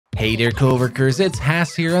Hey there coworkers, it's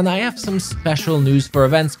Haz here, and I have some special news for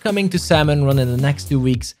events coming to Salmon Run in the next 2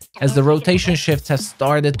 weeks, as the rotation shifts have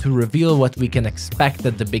started to reveal what we can expect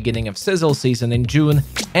at the beginning of Sizzle season in June.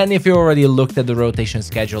 And if you already looked at the rotation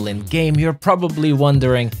schedule in game, you're probably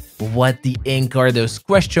wondering what the ink are those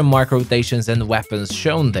question mark rotations and weapons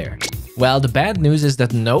shown there. Well, the bad news is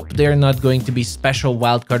that nope, they're not going to be special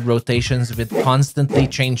wildcard rotations with constantly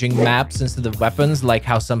changing maps instead of weapons like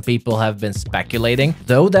how some people have been speculating,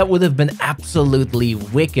 though that would have been absolutely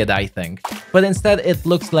wicked, I think. But instead, it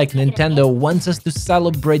looks like Nintendo wants us to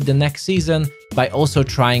celebrate the next season by also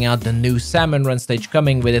trying out the new Salmon Run stage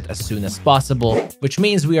coming with it as soon as possible, which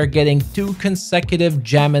means we are getting 2 consecutive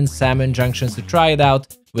Jam and Salmon junctions to try it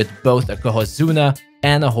out, with both a Kohozuna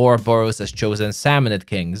and a Ouroboros as chosen Salmonid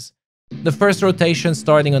Kings. The first rotation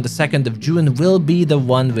starting on the 2nd of June will be the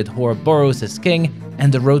one with Ouroboros as king,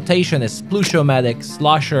 and the rotation is Splushomatic,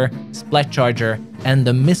 Slosher, Splatcharger, and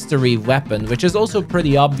the mystery weapon, which is also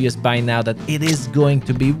pretty obvious by now that it is going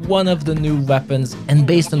to be one of the new weapons, and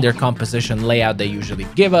based on their composition layout they usually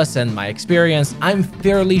give us and my experience, I'm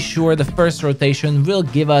fairly sure the first rotation will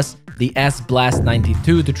give us the S-Blast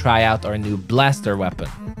 92 to try out our new blaster weapon.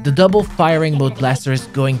 The double firing mode blaster is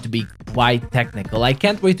going to be quite technical. I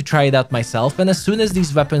can't wait to try it out myself, and as soon as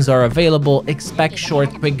these weapons are available, expect short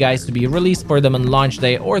quick guides to be released for them on launch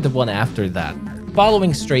day or the one after that.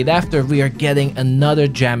 Following straight after, we are getting another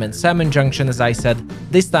Jam and Salmon junction, as I said,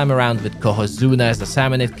 this time around with Kohozuna as the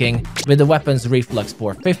Salmonid King, with the weapons Reflux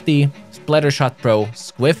 450, Splattershot Pro,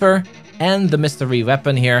 Squiffer, and the mystery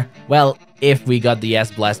weapon here. Well, if we got the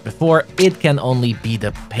S-Blast before, it can only be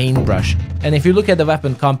the Paintbrush. And if you look at the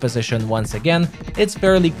weapon composition once again, it's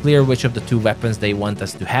fairly clear which of the 2 weapons they want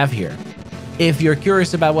us to have here. If you're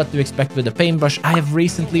curious about what to expect with the Paintbrush, I have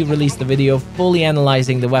recently released a video fully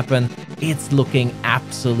analyzing the weapon. It's looking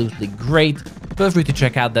absolutely great. Feel free to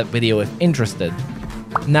check out that video if interested.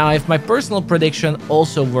 Now, if my personal prediction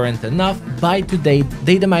also weren't enough, by today,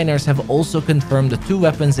 data miners have also confirmed the 2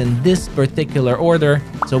 weapons in this particular order,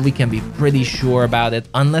 so we can be pretty sure about it,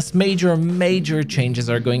 unless major changes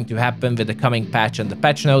are going to happen with the coming patch and the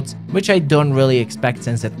patch notes, which I don't really expect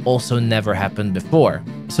since it also never happened before.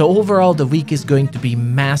 So overall, the week is going to be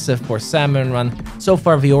massive for Salmon Run. So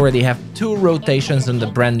far, we already have 2 rotations on the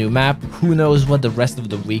brand new map. Who knows what the rest of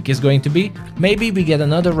the week is going to be? Maybe we get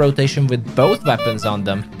another rotation with both weapons on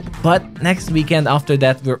them. But next weekend after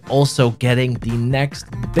that, we're also getting the next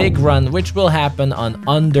big run, which will happen on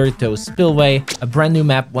Undertow Spillway, a brand new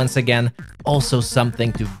map once again, also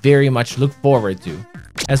something to very much look forward to.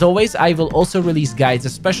 As always, I will also release guides,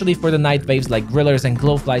 especially for the night waves like Grillers and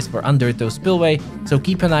Glowflies for Undertow Spillway, so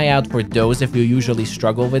keep an eye out for those if you usually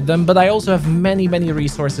struggle with them, but I also have many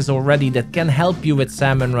resources already that can help you with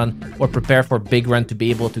Salmon Run or prepare for Big Run to be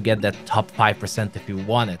able to get that top 5% if you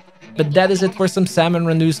want it. But that is it for some Salmon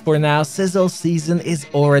Run news for now. Sizzle season is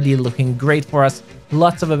already looking great for us.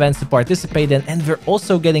 Lots of events to participate in, and we're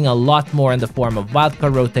also getting a lot more in the form of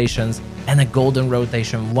wildcard rotations and a golden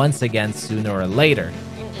rotation once again sooner or later.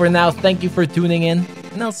 For now, thank you for tuning in,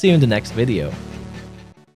 and I'll see you in the next video.